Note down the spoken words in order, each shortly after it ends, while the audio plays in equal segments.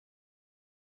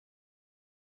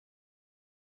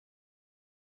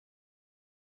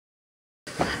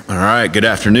All right, good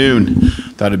afternoon.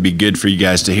 Thought it'd be good for you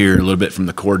guys to hear a little bit from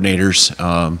the coordinators.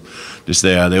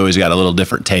 They always got a little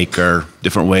different take or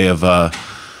different way of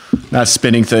not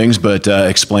spinning things, but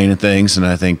explaining things, and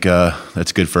I think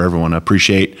that's good for everyone. I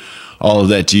appreciate all of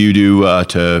that you do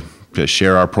to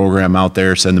share our program out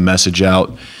there, send the message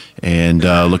out, and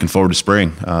looking forward to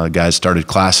spring. Guys started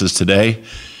classes today,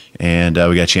 and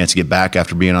we got a chance to get back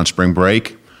after being on spring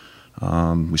break.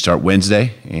 We start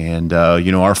Wednesday, and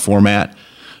our format,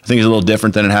 I think, is a little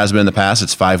different than it has been in the past.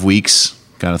 It's 5 weeks,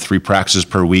 kind of 3 practices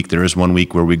per week. There is 1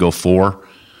 week where we go 4,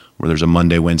 where there's a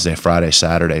Monday, Wednesday, Friday,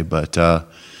 Saturday. But it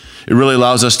really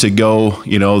allows us to go,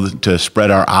 to spread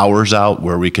our hours out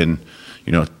where we can,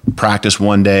 practice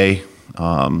one day,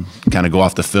 kind of go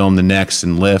off the film the next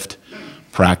and lift,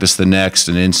 practice the next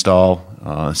and install.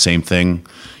 Same thing,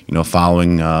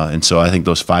 following. And so I think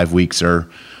those 5 weeks are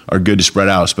good to spread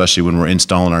out, especially when we're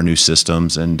installing our new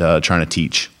systems and trying to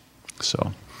teach.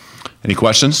 So, any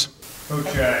questions? Coach,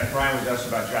 Ryan was asked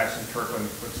about Jackson Kirkland.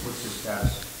 What's his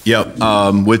status? Yep.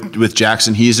 With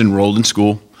Jackson, he's enrolled in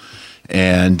school,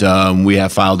 and we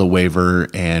have filed a waiver,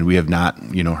 and we have not,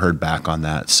 heard back on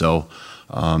that. So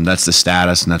that's the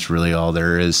status, and that's really all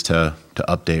there is to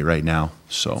update right now.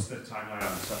 So. What's the timeline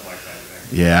on something like that, you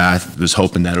think? Yeah, I was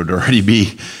hoping that would already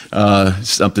be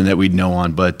something that we'd know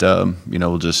on, but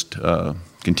we'll just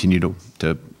continue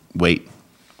to wait.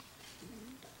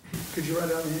 Could you write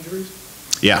down the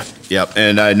injuries? Yeah, yep.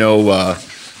 And I know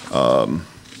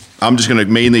I'm just going to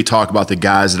mainly talk about the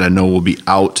guys that I know will be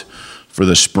out for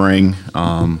the spring.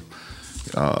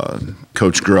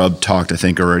 Coach Grubb talked, I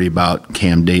think, already about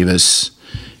Cam Davis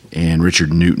and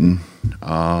Richard Newton.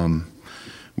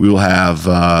 We will have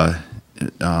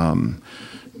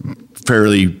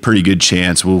pretty good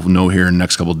chance. We'll know here in the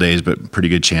next couple of days, but pretty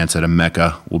good chance that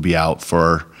Emeka will be out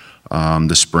for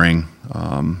the spring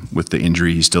with the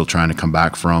injury he's still trying to come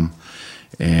back from.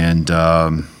 And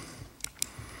I'm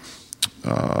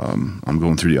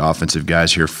going through the offensive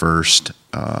guys here first.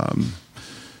 There'll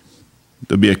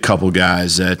be a couple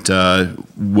guys that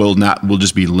will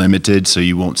just be limited, so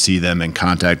you won't see them in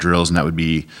contact drills, and that would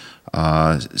be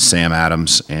Sam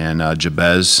Adams and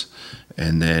Jabez.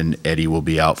 And then Eddie will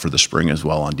be out for the spring as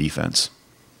well on defense.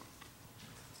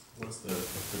 What's the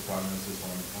prognosis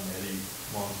on Eddie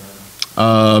long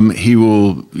term? He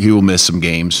will miss some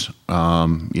games.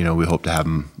 We hope to have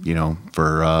him,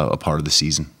 for a part of the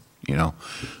season. I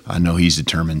know he's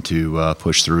determined to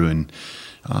push through, and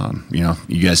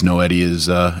you guys know Eddie as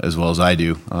well as I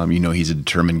do. He's a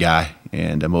determined guy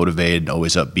and motivated,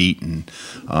 always upbeat, and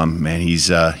man, he's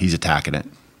attacking it.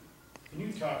 Can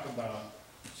you talk about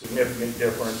significant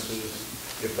differences,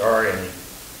 if there are any,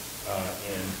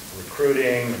 in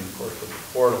recruiting and, of course, with the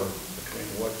portal between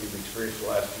what you've experienced the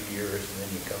last few years and then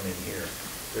you come in here?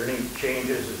 Is there any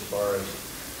changes as far as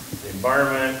the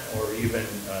environment or even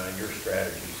your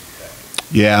strategies?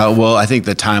 Yeah, well, I think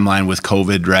the timeline with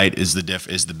COVID, right, is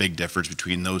the big difference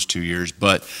between those 2 years.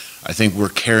 But I think we're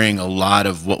carrying a lot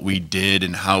of what we did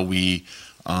and how we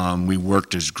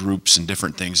worked as groups and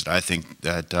different things that I think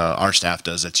that our staff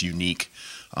does that's unique.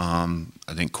 I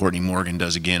think Courtney Morgan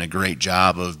does, again, a great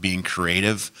job of being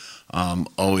creative,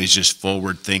 always just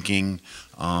forward thinking,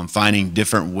 finding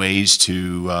different ways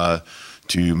to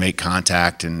make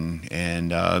contact and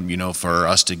for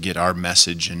us to get our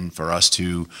message and for us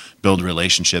to build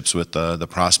relationships with the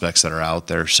prospects that are out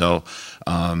there. So,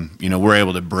 we're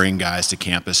able to bring guys to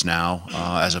campus now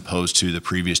as opposed to the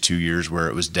previous 2 years where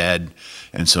it was dead.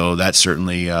 And so that's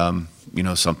certainly,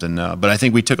 something. But I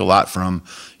think we took a lot from,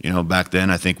 back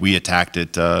then. I think we attacked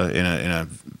it in a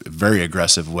very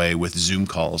aggressive way with Zoom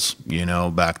calls,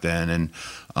 back then. And,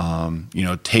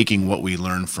 taking what we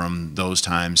learned from those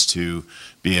times to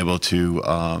be able to,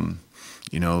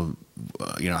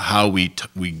 how we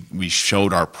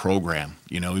showed our program.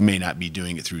 We may not be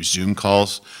doing it through Zoom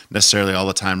calls necessarily all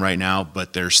the time right now,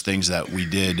 but there's things that we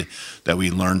did that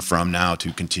we learned from now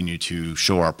to continue to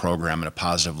show our program in a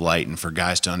positive light, and for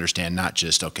guys to understand not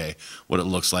just, okay, what it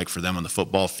looks like for them on the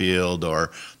football field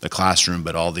or the classroom,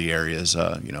 but all the areas,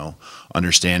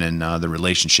 understanding the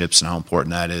relationships and how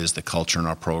important that is, the culture in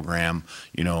our program,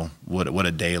 what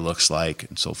a day looks like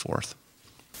and so forth.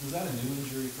 Was that a new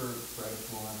injury for Eddie?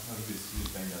 I think he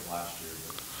was banged up last year.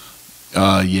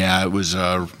 Yeah, it was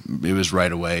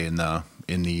right away in the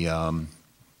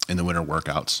winter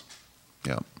workouts.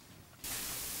 Yeah.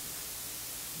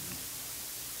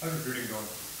 How's recruiting going?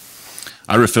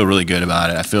 I feel really good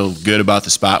about it. I feel good about the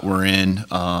spot we're in,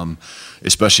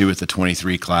 especially with the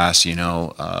 23 class.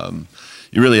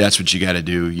 Really that's what you got to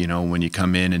do. When you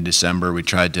come in December, we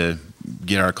tried to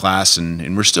get our class,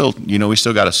 and we're still, we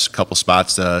still got a couple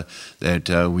spots that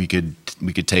we could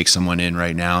we could take someone in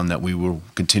right now, and that we will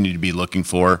continue to be looking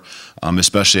for,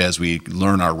 especially as we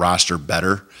learn our roster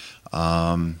better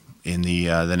in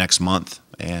the next month.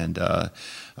 And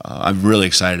I'm really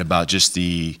excited about just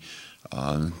the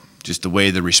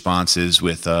way the response is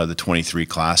with the 23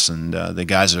 class and the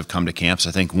guys that have come to camps.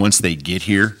 I think once they get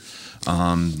here,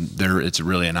 it's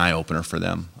really an eye opener for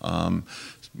them.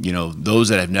 Those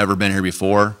that have never been here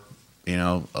before,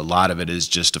 a lot of it is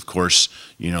just, of course,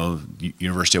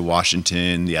 University of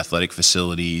Washington, the athletic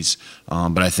facilities.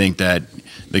 But I think that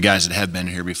the guys that have been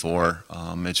here before,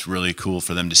 it's really cool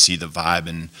for them to see the vibe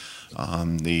and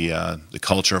the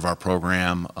culture of our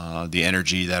program, the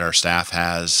energy that our staff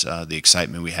has, the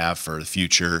excitement we have for the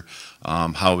future,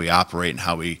 how we operate and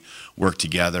how we work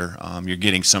together. You're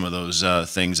getting some of those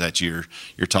things that you're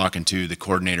talking to the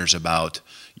coordinators about,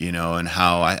 and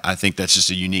how I think that's just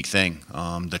a unique thing.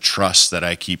 The trust that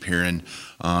I keep hearing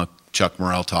Chuck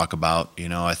Morrell talk about,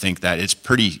 I think that it's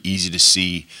pretty easy to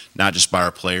see, not just by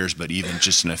our players, but even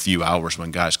just in a few hours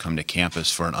when guys come to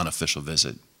campus for an unofficial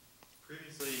visit.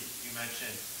 Previously, you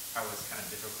mentioned how it was kind of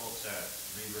difficult to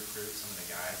re-recruit some of the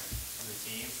guys from the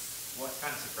team. What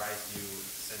kind of surprised you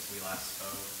since we last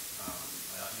spoke?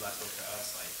 You last spoke to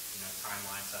us, like,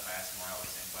 timeline stuff. I asked Morrell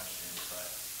the same question, but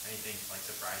anything like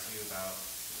surprised you about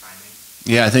the timing?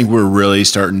 Yeah, I think we're really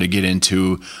starting to get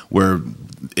into where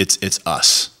it's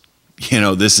us.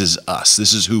 This is us.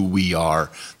 This is who we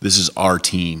are. This is our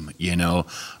team.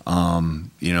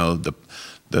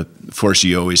 Of course,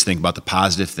 you always think about the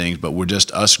positive things, but we're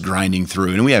just us grinding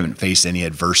through, and we haven't faced any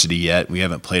adversity yet. We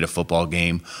haven't played a football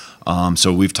game.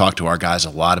 So we've talked to our guys a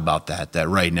lot about that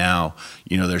right now,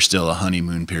 there's still a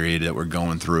honeymoon period that we're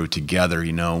going through together,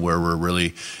 where we're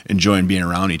really enjoying being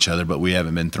around each other, but we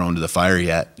haven't been thrown to the fire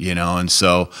yet, and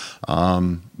so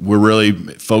we're really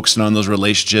focusing on those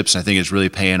relationships. I think it's really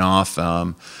paying off.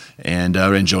 And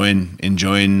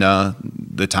enjoying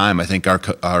the time. I think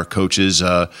our coaches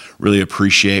really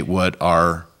appreciate what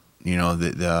our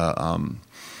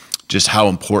just how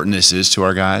important this is to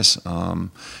our guys.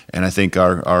 And I think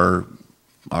our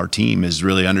team is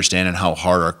really understanding how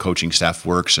hard our coaching staff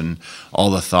works and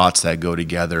all the thoughts that go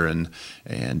together. And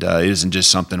it isn't just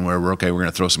something where we're going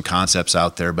to throw some concepts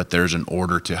out there, but there's an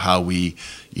order to how we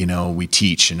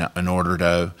teach, and an order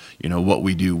to, what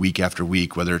we do week after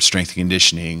week, whether it's strength and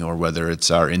conditioning or whether it's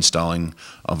our installing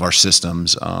of our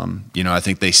systems. I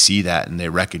think they see that and they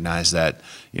recognize that,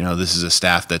 this is a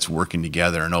staff that's working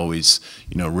together and always,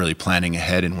 really planning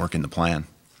ahead and working the plan.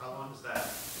 How long does that,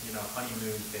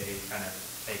 honeymoon phase kind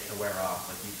of take to wear off?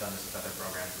 Like, you've done this with other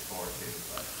programs before too,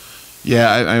 but.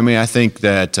 Yeah, I think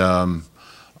that,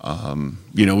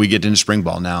 we get into spring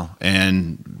ball now,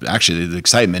 and actually the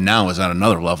excitement now is at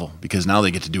another level because now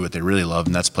they get to do what they really love,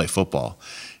 and that's play football.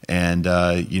 And,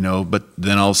 but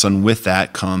then all of a sudden with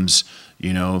that comes,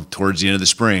 towards the end of the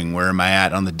spring, where am I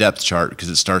at on the depth chart? Because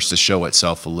it starts to show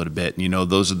itself a little bit.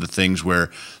 Those are the things where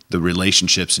the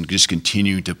relationships and just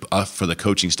continue to, for the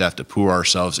coaching staff to pour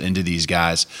ourselves into these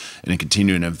guys and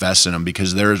continue to invest in them,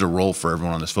 because there is a role for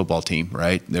everyone on this football team,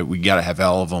 right? That we got to have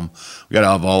all of them. We got to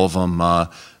have all of them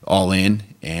all in,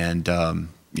 and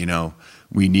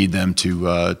we need them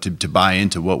to buy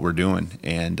into what we're doing.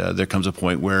 And there comes a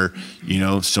point where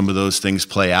some of those things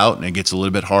play out, and it gets a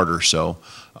little bit harder. So.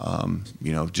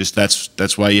 Just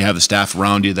that's why you have the staff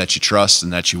around you that you trust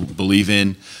and that you believe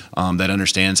in, that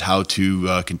understands how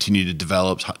to continue to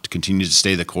develop, how to continue to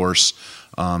stay the course,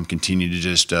 continue to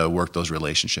just work those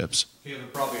relationships. Yeah,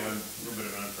 probably a little bit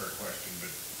of an unfair question,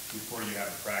 but before you have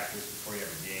a practice, before you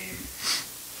have a game,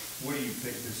 what do you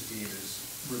think this team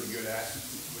is really good at?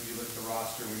 When you look at the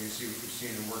roster, when you see what you've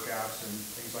seen in workouts and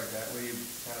things like that, what do you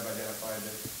kind of identify that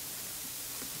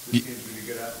this team's really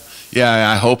good at?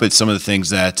 Yeah, I hope it's some of the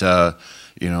things that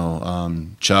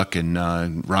Chuck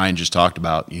and Ryan just talked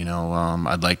about.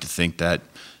 I'd like to think that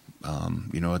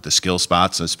at the skill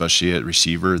spots, especially at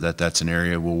receiver, that's an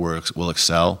area where we'll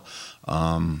excel.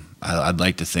 I'd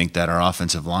like to think that our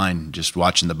offensive line, just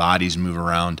watching the bodies move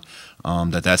around,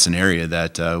 that's an area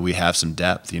that we have some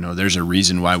depth. There's a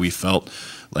reason why we felt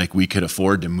like we could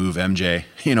afford to move MJ,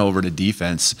 over to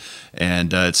defense,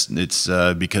 and it's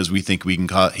because we think he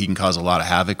can cause a lot of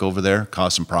havoc over there,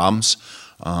 cause some problems,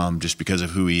 just because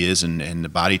of who he is and the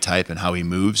body type and how he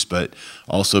moves, but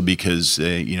also because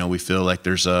we feel like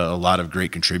there's a lot of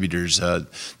great contributors that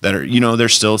are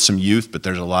there's still some youth, but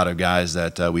there's a lot of guys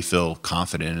that we feel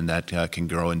confident in that can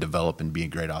grow and develop and be a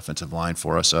great offensive line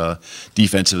for us.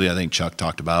 Defensively, I think Chuck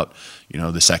talked about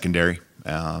the secondary.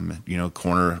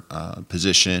 Corner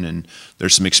position, and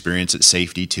there's some experience at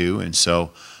safety too, and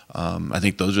so I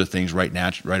think those are the things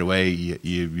right away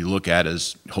you look at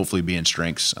as hopefully being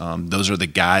strengths. Those are the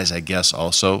guys, I guess,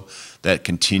 also that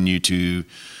continue to,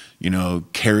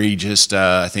 carry just,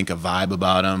 I think, a vibe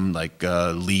about them, like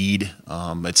lead.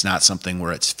 It's not something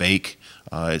where it's fake.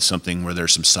 It's something where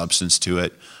there's some substance to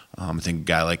it. I think a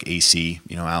guy like AC,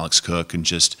 Alex Cook, and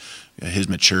just his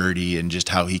maturity and just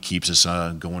how he keeps us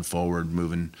going forward,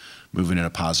 moving in a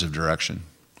positive direction.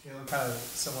 Kalen, kind of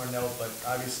similar note, but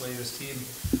obviously this team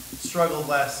struggled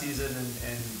last season,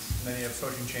 and many have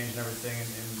coaching change and everything,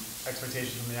 and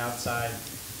expectations from the outside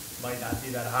might not be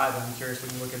that high. But I'm curious,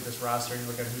 when you look at this roster and you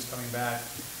look at who's coming back,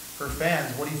 for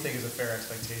fans, what do you think is a fair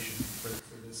expectation for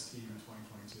this team in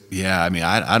 2022? Yeah, I mean,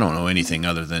 I don't know anything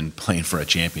other than playing for a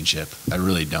championship. I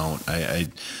really don't. I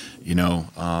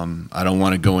don't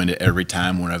want to go into every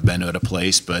time when I've been at a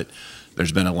place, but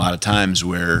there's been a lot of times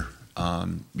where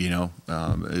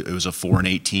it was a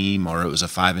 4-8 team, or it was a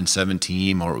 5-7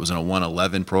 team, or it was a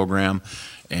 1-11 program,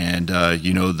 and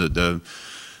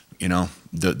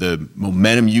the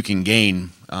momentum you can gain.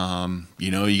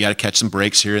 You got to catch some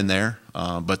breaks here and there,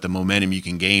 but the momentum you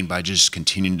can gain by just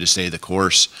continuing to stay the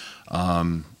course,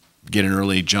 get an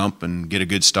early jump and get a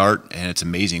good start, and it's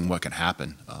amazing what can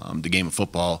happen. The game of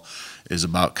football is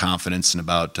about confidence and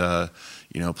about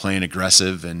playing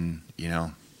aggressive, and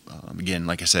again,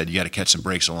 like I said, you got to catch some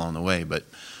breaks along the way. But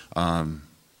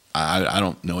I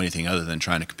don't know anything other than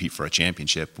trying to compete for a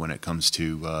championship when it comes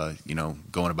to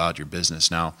going about your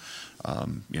business. Now,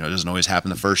 it doesn't always happen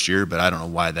the first year, but I don't know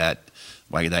why that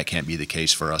can't be the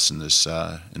case for us in this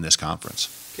conference.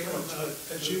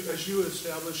 Kalen, as you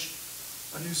establish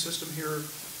a new system here,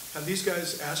 have these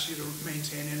guys asked you to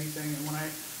maintain anything? And when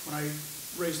I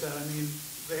raise that, I mean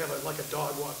they have like a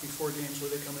dog walk before games where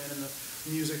they come in and the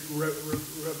music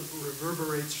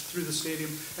reverberates through the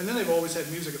stadium, and then they've always had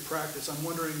music at practice. I'm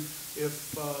wondering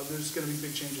if there's going to be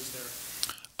big changes there.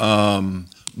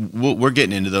 We're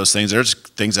getting into those things. There's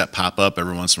things that pop up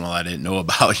every once in a while I didn't know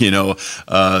about.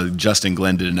 Justin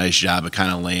Glenn did a nice job of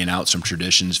kind of laying out some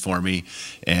traditions for me,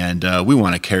 and we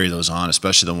want to carry those on,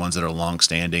 especially the ones that are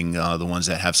long-standing, the ones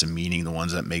that have some meaning, the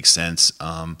ones that make sense.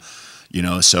 So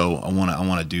I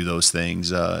want to do those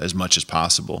things as much as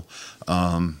possible.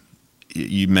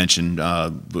 You mentioned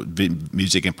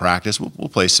music in practice. We'll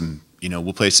play some.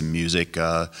 We'll play some music.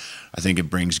 I think it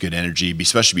brings good energy,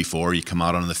 especially before you come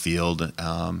out on the field.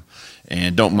 And I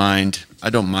don't mind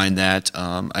that.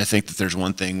 I think that there's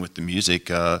one thing with the music.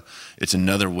 It's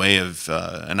another way of,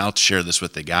 and I'll share this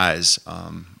with the guys.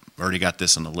 Already got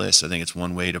this on the list. I think it's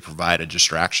one way to provide a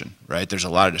distraction. Right? There's a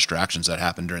lot of distractions that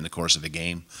happen during the course of a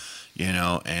game.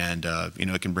 And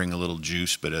it can bring a little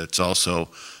juice, but it's also,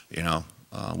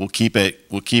 we'll keep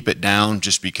it down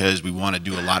just because we want to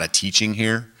do a lot of teaching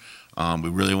here. We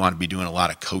really want to be doing a lot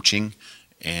of coaching,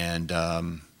 and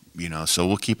so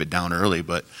we'll keep it down early.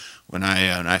 But when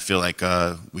I feel like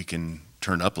we can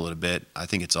turn up a little bit, I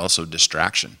think it's also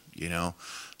distraction.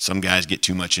 Some guys get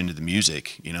too much into the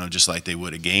music, just like they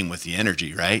would a game with the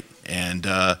energy, right? And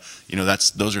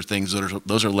those are things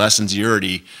those are lessons. You're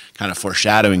already kind of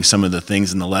foreshadowing some of the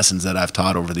things and the lessons that I've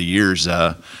taught over the years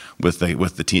with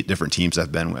the different teams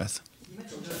I've been with. You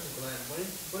mentioned Justin Glenn.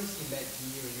 What has he meant to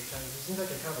you in your time? He seems like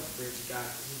a kind of a bridge guy.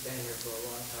 He's been here for a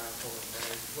long time.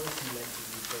 What has he meant to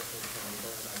you personally?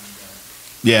 Learn about you guys?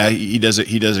 Yeah,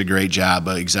 he does a great job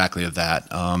exactly of that.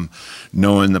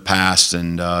 Knowing the past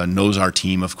and knows our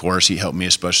team, of course. He helped me,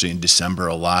 especially in December,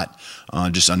 a lot,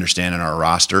 just understanding our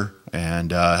roster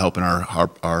and helping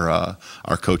our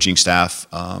coaching staff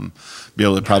be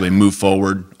able to probably move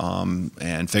forward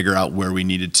and figure out where we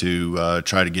needed to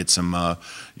try to get some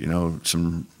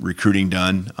some recruiting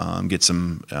done, get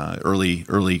some early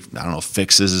I don't know if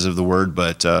fixes is of the word,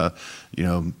 but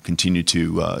continue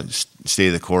to stay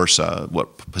the course.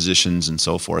 What positions and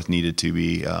so forth needed to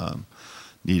be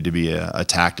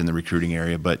attacked in the recruiting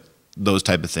area, but those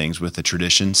type of things with the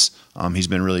traditions, he's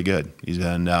been really good. He's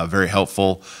been very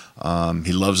helpful.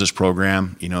 He loves this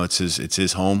program. It's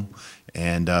his home,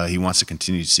 and he wants to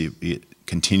continue to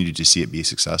see it be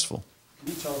successful. Can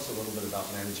you tell us a little bit about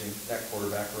managing that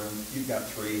quarterback room? You've got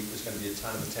three. There's going to be a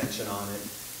ton of attention on it.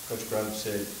 Coach Grubb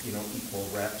said, equal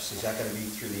reps. Is that going to be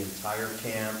through the entire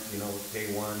camp?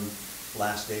 Day one,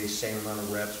 last day, same amount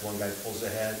of reps. One guy pulls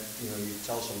ahead. You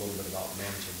tell us a little bit about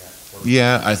managing that.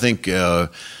 Yeah, I think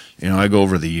I go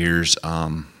over the years.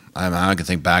 I can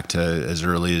think back to as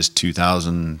early as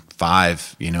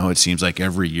 2005. It seems like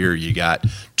every year you got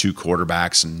two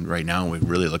quarterbacks, and right now we're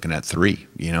really looking at three.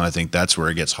 I think that's where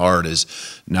it gets hard. Is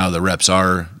now the reps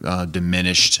are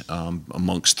diminished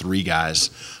amongst three guys.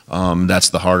 That's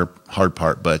the hard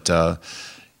part. But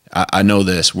I know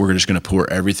this. We're just going to pour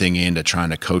everything into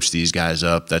trying to coach these guys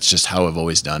up. That's just how I've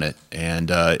always done it, and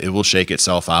it will shake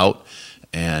itself out.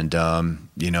 And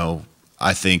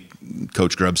I think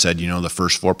Coach Grubb said, the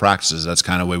first 4 practices, that's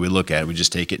kind of the way we look at it. We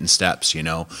just take it in steps,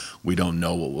 We don't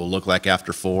know what we'll look like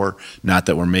after 4. Not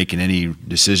that we're making any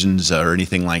decisions or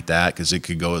anything like that, because it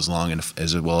could go as long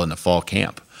as well in the fall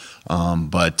camp.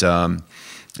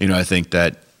 I think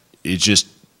that it just,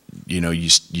 you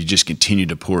just continue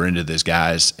to pour into these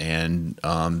guys, and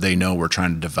they know we're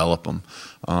trying to develop them.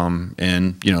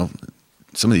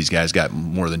 Some of these guys got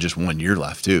more than just 1 year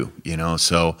left too,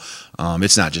 so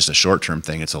it's not just a short-term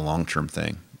thing, it's a long-term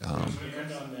thing. And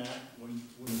on that, when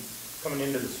coming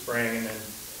into the spring and then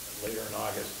later in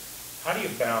August, how do you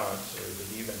balance, or is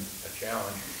it even a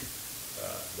challenge,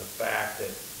 the fact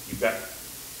that you've got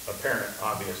apparent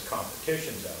obvious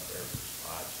competitions out there,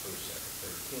 spots, first, second,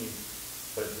 third team,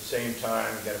 but at the same time,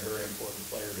 you've got a very important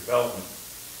player development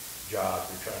job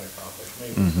you're trying to accomplish,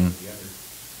 maybe some of the others.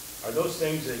 Are those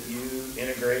things that you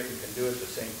integrate and can do at the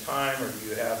same time, or do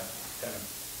you have kind of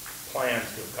plans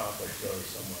to accomplish those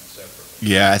somewhat separately?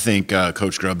 Yeah, I think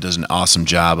Coach Grubb does an awesome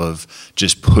job of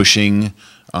just pushing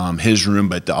his room,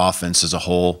 but the offense as a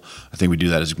whole. I think we do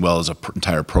that as well as an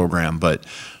entire program, but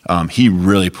he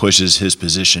really pushes his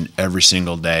position every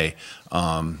single day.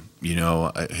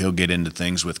 He'll get into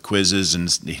things with quizzes, and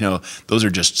those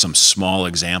are just some small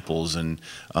examples. And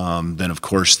then, of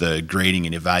course, the grading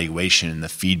and evaluation and the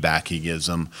feedback he gives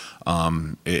them,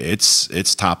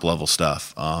 it's top level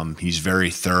stuff. He's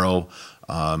very thorough.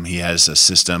 He has a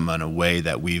system and a way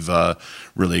that we've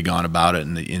really gone about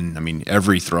it.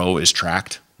 Every throw is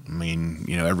tracked.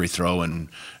 Every throw in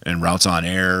routes on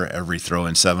air, every throw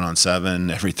in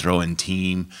 7-on-7, every throw in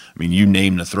team. You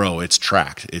name the throw, it's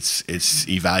tracked, it's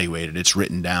evaluated, it's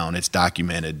written down, it's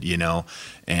documented,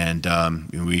 and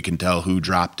we can tell who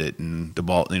dropped it and the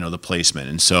ball, the placement.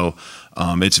 And so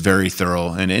it's very thorough.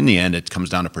 And in the end, it comes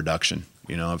down to production.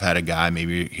 I've had a guy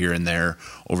maybe here and there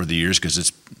over the years, because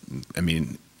it's,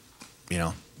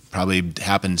 probably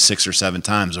happened 6 or 7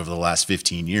 times over the last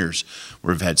 15 years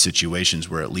where we've had situations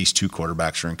where at least 2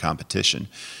 quarterbacks are in competition.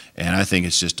 And I think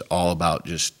it's just all about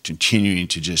just continuing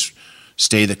to just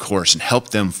stay the course and help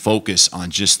them focus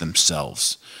on just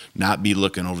themselves, not be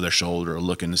looking over their shoulder or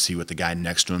looking to see what the guy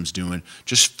next to him's doing.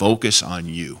 Just focus on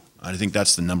you. I think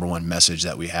that's the #1 message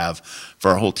that we have for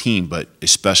our whole team, but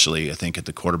especially I think at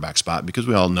the quarterback spot, because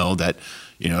we all know that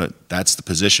that's the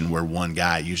position where one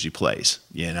guy usually plays,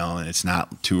 and it's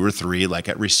not 2 or 3 like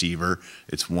at receiver,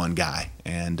 it's one guy.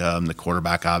 And the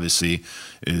quarterback obviously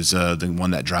is the one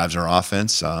that drives our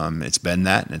offense. It's been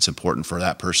that, and it's important for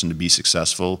that person to be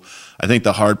successful. I think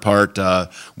the hard part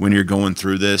when you're going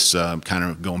through this, kind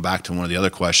of going back to one of the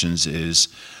other questions, is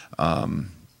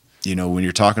when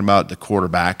you're talking about the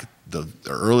quarterback, the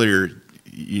earlier,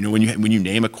 when you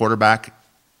name a quarterback,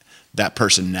 that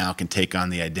person now can take on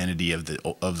the identity of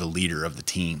the leader of the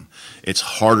team. It's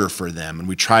harder for them, and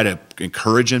we try to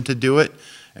encourage them to do it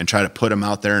and try to put them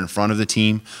out there in front of the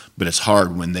team, but it's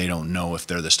hard when they don't know if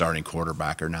they're the starting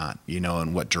quarterback or not,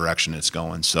 and what direction it's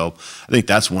going. So I think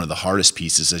that's one of the hardest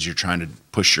pieces as you're trying to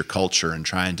push your culture and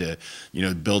trying to,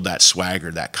 build that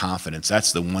swagger, that confidence.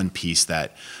 That's the one piece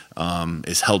that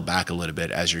is held back a little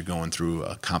bit as you're going through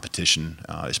a competition,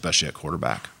 especially at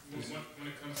quarterback. When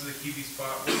it comes to the QB spot,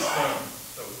 what's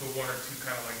the 1 or 2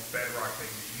 kind of like bedrock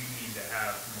things that you need to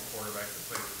have from a quarterback to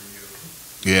play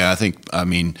for you? Yeah, I think,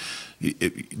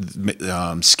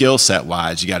 skill set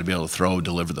wise, you got to be able to throw,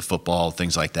 deliver the football,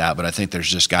 things like that. But I think there's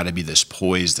just got to be this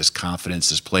poise, this confidence,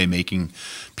 this playmaking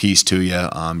piece to you.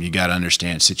 You got to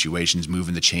understand situations,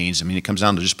 moving the chains. It comes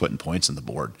down to just putting points on the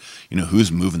board.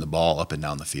 Who's moving the ball up and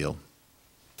down the field.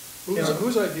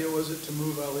 Whose idea was it to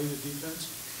move Ali to defense?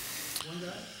 One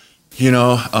guy?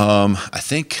 I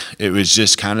think it was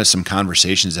just kind of some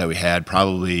conversations that we had,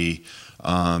 probably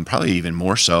even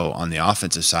more so on the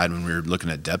offensive side when we were looking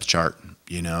at depth chart,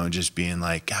 just being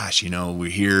like, gosh, we're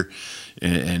here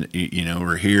and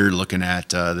we're here looking at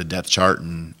the depth chart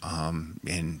and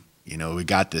we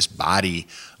got this body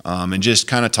and just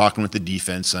kind of talking with the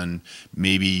defense on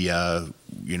maybe,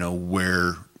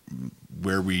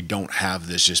 where we don't have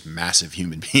this just massive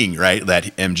human being, right,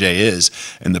 that MJ is,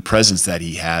 and the presence that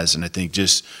he has. And I think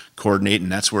just coordinating,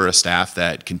 that's where a staff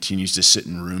that continues to sit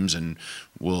in rooms and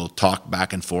will talk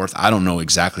back and forth. I don't know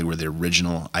exactly where the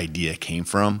original idea came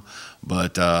from,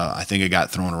 but I think it got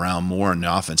thrown around more, and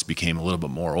the offense became a little bit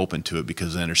more open to it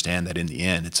because they understand that in the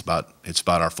end, it's about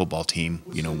our football team.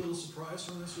 Was he a little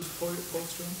surprised when this was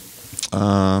posed to him?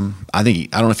 I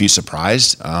don't know if he's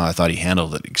surprised. I thought he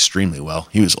handled it extremely well.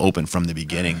 He was open from the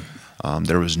beginning.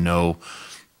 There was no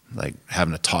like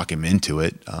having to talk him into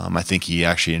it. I think he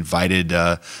actually invited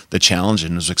the challenge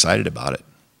and was excited about it.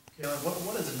 Kalen,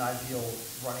 what does an ideal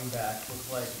running back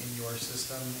look like in your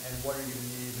system, and what are you going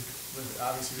to need?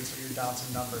 Obviously, you're down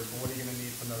some numbers, but what are you going to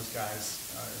need from those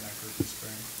guys in that group this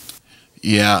spring?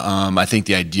 Yeah, I think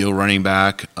the ideal running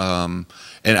back, and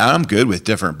I'm good with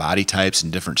different body types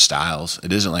and different styles.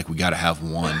 It isn't like we got to have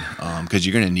one, because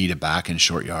you're going to need a back in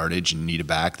short yardage, and need a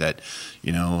back that,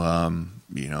 can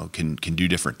do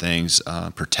different things,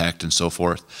 protect and so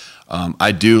forth.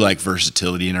 I do like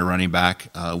versatility in a running back.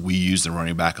 We use the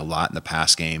running back a lot in the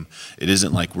pass game. It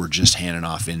isn't like we're just handing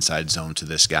off inside zone to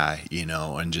this guy,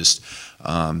 and just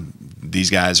these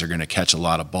guys are going to catch a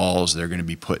lot of balls. They're going to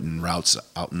be putting routes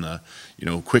out in the,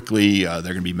 quickly. They're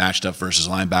going to be matched up versus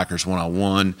linebackers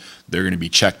one-on-one. They're going to be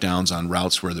check downs on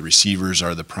routes where the receivers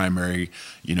are the primary,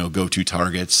 go-to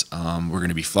targets. We're going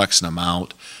to be flexing them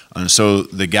out. And so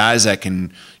the guys that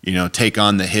can, take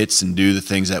on the hits and do the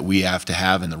things that we have to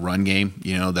have in the run game,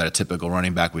 that a typical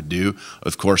running back would do,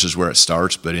 of course, is where it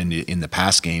starts. But in the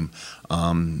pass game,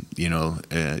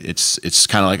 it's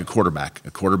kind of like a quarterback.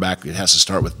 A quarterback, it has to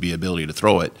start with the ability to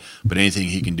throw it, but anything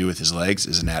he can do with his legs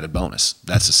is an added bonus.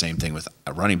 That's the same thing with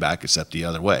a running back, except the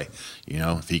other way.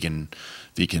 If he can,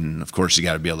 of course, you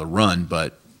got to be able to run,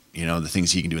 but the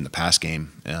things he can do in the pass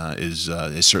game is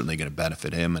certainly going to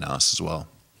benefit him and us as well.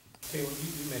 Kalen,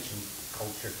 you mentioned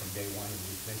culture from day one, and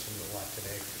you've mentioned it a lot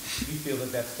today. Do you feel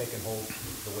that that's taken hold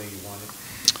the way you want it?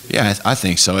 Yeah, I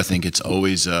think so. I think it's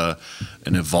always an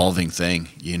evolving thing.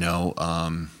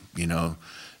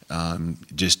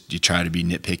 Just you try to be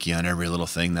nitpicky on every little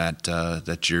thing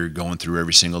that you're going through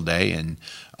every single day, and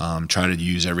try to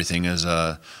use everything as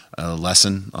a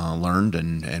lesson learned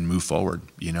and move forward.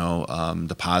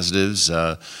 The positives,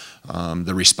 the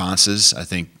responses. I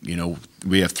think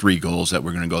we have 3 goals that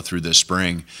we're going to go through this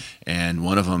spring, and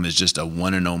one of them is just a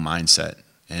 1-0 mindset.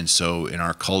 And so in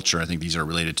our culture, I think these are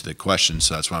related to the question,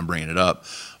 so that's why I'm bringing it up.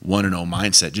 1-0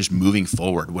 mindset, just moving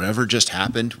forward. Whatever just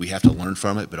happened, we have to learn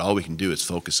from it, but all we can do is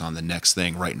focus on the next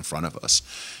thing right in front of us.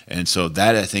 And so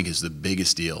that, I think, is the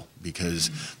biggest deal, because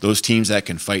those teams that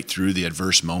can fight through the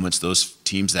adverse moments, those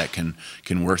teams that can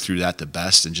work through that the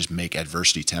best and just make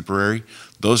adversity temporary,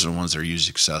 those are the ones that are usually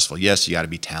successful. Yes, you got to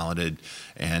be talented,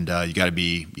 and you got to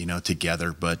be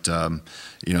together, but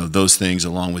those things,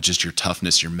 along with just your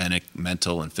toughness, your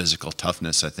mental and physical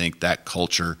toughness, I think that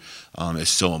culture is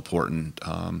so important.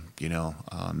 And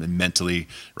mentally,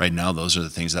 right now, those are the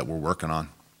things that we're working on.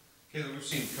 Kalen, we've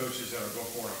seen coaches that will go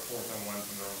for a 4th and 1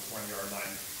 from their own 20-yard line,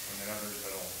 and then others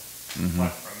that'll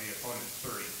punt from the opponent's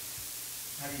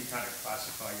 30. How do you kind of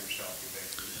classify yourself, you think,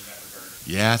 in that regard?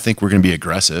 Yeah, I think we're going to be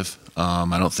aggressive.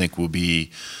 I don't think we'll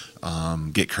be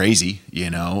get crazy,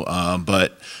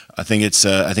 but I think it's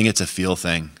a feel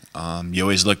thing. You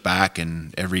always look back,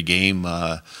 and every game,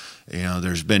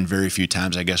 there's been very few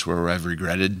times, I guess, where I've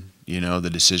regretted the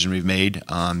decision we've made.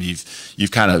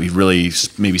 You've really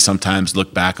maybe sometimes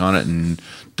looked back on it and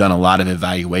done a lot of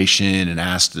evaluation and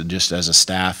asked just as a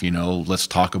staff, let's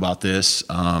talk about this.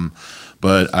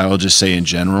 But I will just say in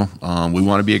general, we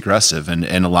want to be aggressive, and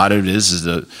a lot of it is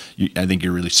I think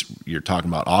you're talking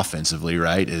about offensively,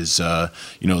 right? Is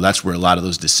that's where a lot of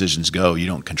those decisions go. You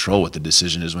don't control what the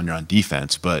decision is when you're on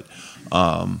defense, but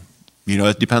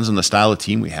it depends on the style of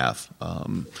team we have.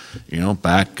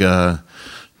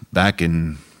 Back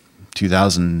in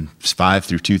 2005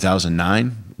 through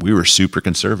 2009, we were super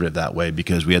conservative that way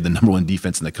because we had the #1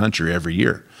 defense in the country every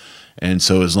year. And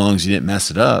so as long as you didn't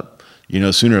mess it up,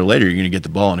 sooner or later you're going to get the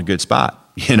ball in a good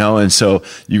spot, and so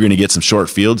you're going to get some short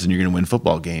fields and you're going to win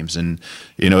football games. And,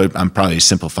 I'm probably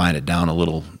simplifying it down a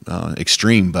little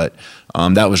extreme, but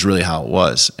that was really how it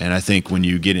was. And I think when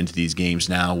you get into these games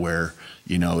now where,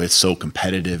 it's so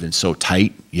competitive and so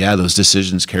tight, yeah, those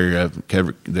decisions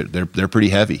they're pretty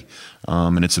heavy,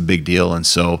 and it's a big deal. And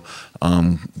so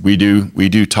we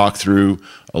do talk through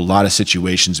a lot of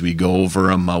situations. We go over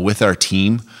them with our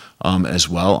team as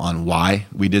well on why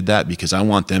we did that, because I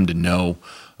want them to know,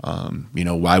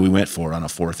 why we went for it on a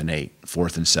 4th and 8,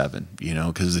 4th and 7,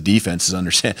 because the defenses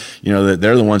understand, that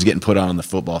they're the ones getting put out on the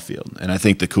football field. And I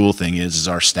think the cool thing is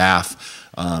our staff,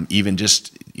 even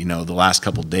just, the last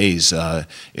couple of days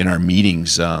in our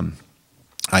meetings,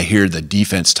 I hear the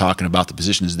defense talking about the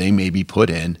positions they may be put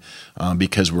in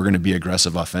because we're going to be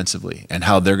aggressive offensively, and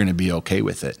how they're going to be okay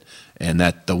with it. And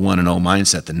that the 1-0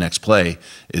 mindset, the next play,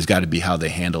 is got to be how they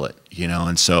handle it,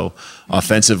 And so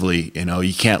offensively,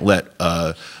 you can't let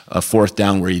a 4th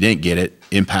down where you didn't get it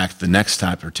impact the next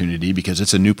opportunity, because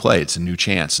it's a new play, it's a new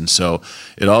chance. And so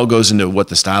it all goes into what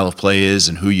the style of play is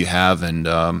and who you have. And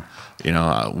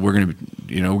we're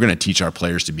going to teach our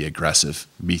players to be aggressive,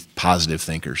 be positive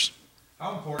thinkers.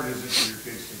 How important is it for your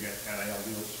kids to get NIL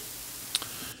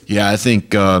deals? Yeah, I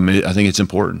think it's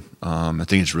important. I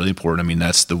think it's really important. I mean,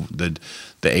 that's the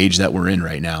age that we're in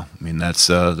right now. I mean, that's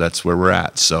where we're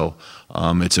at. So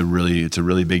it's a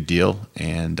really big deal,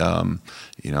 and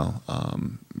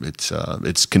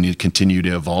it's continue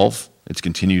to evolve. It's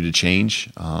continue to change.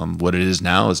 What it is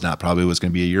now is not probably what's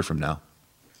going to be a year from now.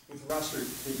 With the roster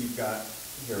that you've got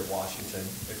here at Washington,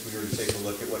 if we were to take a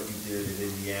look at what you did at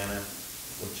Indiana,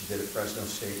 what you did at Fresno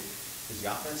State, is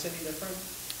the offense any different?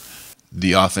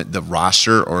 The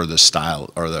roster or the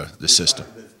style or the system?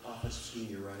 The offensive scheme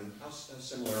you're running, how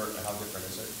similar or how different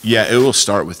is it? Yeah, it will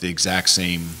start with the exact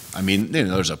same. I mean,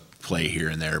 there's a play here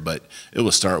and there, but it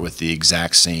will start with the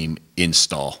exact same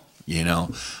install.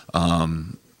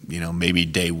 Maybe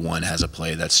day one has a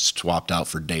play that's swapped out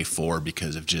for day 4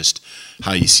 because of just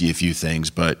how you see a few things,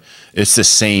 but it's the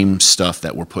same stuff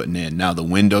that we're putting in. Now the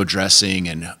window dressing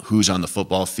and who's on the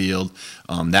football field,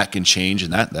 that can change,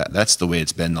 and that's the way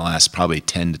it's been the last probably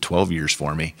 10 to 12 years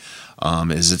for me,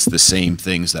 is it's the same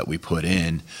things that we put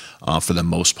in for the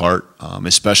most part,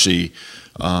 especially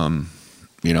when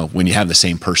you have the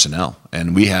same personnel.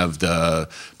 And we have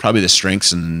probably the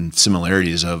strengths and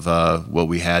similarities of what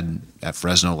we had at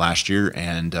Fresno last year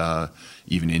and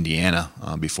even Indiana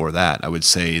before that. I would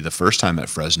say the first time at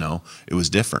Fresno, it was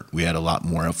different. We had a lot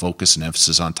more focus and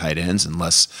emphasis on tight ends and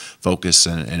less focus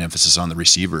and emphasis on the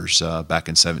receivers back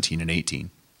in 17 and 18.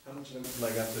 How much of a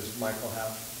leg up does Michael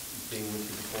have being with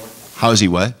you before? How is he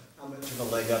what? How much of a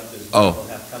leg up does Michael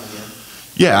have coming in?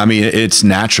 Yeah, I mean, it's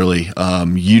naturally.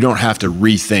 You don't have to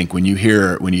rethink when you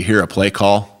hear a play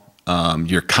call.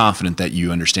 You're confident that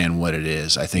you understand what it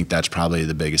is. I think that's probably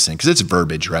the biggest thing because it's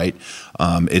verbiage, right?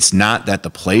 It's not that the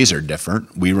plays are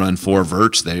different. We run 4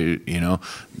 verts.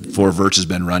 4 verts has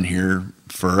been run here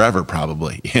forever,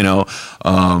 probably.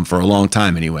 For a long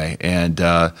time anyway. And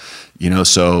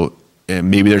so. And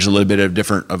maybe there's a little bit of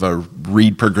different of a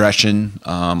read progression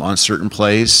on certain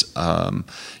plays,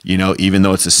 even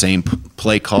though it's the same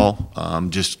play call,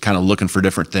 just kind of looking for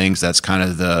different things. That's kind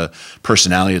of the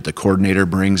personality that the coordinator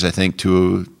brings, I think,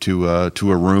 to a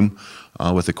room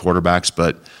with the quarterbacks.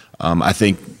 But I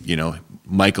think,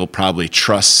 Michael probably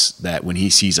trusts that when he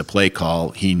sees a play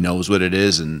call, he knows what it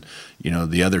is, and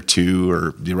the other 2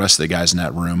 or the rest of the guys in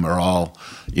that room are all,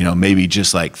 maybe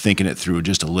just like thinking it through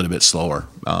just a little bit slower.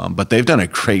 But they've done a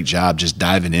great job just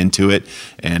diving into it.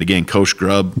 And again, Coach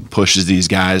Grubb pushes these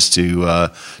guys to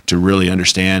really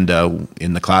understand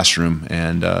in the classroom.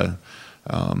 And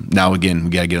now again, we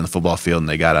got to get on the football field, and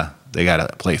they gotta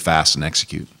play fast and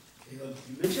execute. You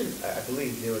mentioned, I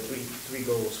believe there were three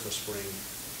goals for spring.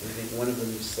 And I think one of them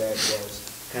you said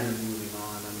was kind of moving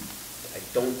on. I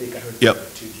don't think I heard the other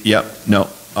 2. Yep. No.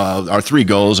 Our 3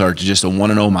 goals are just a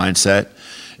 1-0 mindset.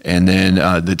 And then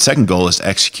the second goal is to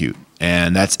execute.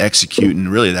 And that's executing,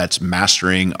 really, that's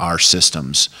mastering our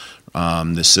systems.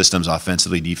 The systems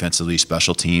offensively, defensively,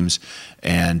 special teams,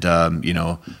 and,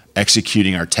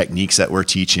 executing our techniques that we're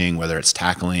teaching, whether it's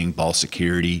tackling, ball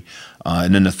security.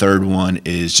 And then the third one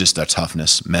is just our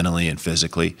toughness mentally and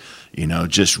physically,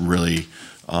 just really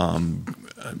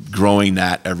growing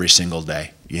that every single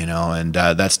day, and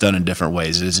that's done in different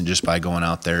ways. It isn't just by going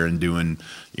out there and doing,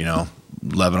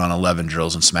 11-on-11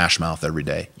 drills and smash mouth every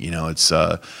day.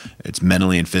 It's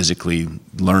mentally and physically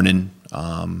learning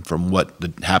from what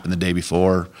happened the day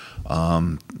before.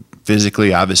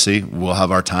 Physically, obviously, we'll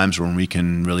have our times when we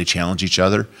can really challenge each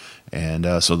other.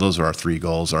 And so those are our 3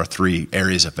 goals, our 3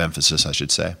 areas of emphasis, I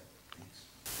should say.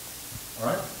 All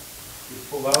right.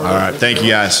 All right. Thank you,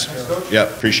 guys.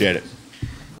 Yep. Appreciate it.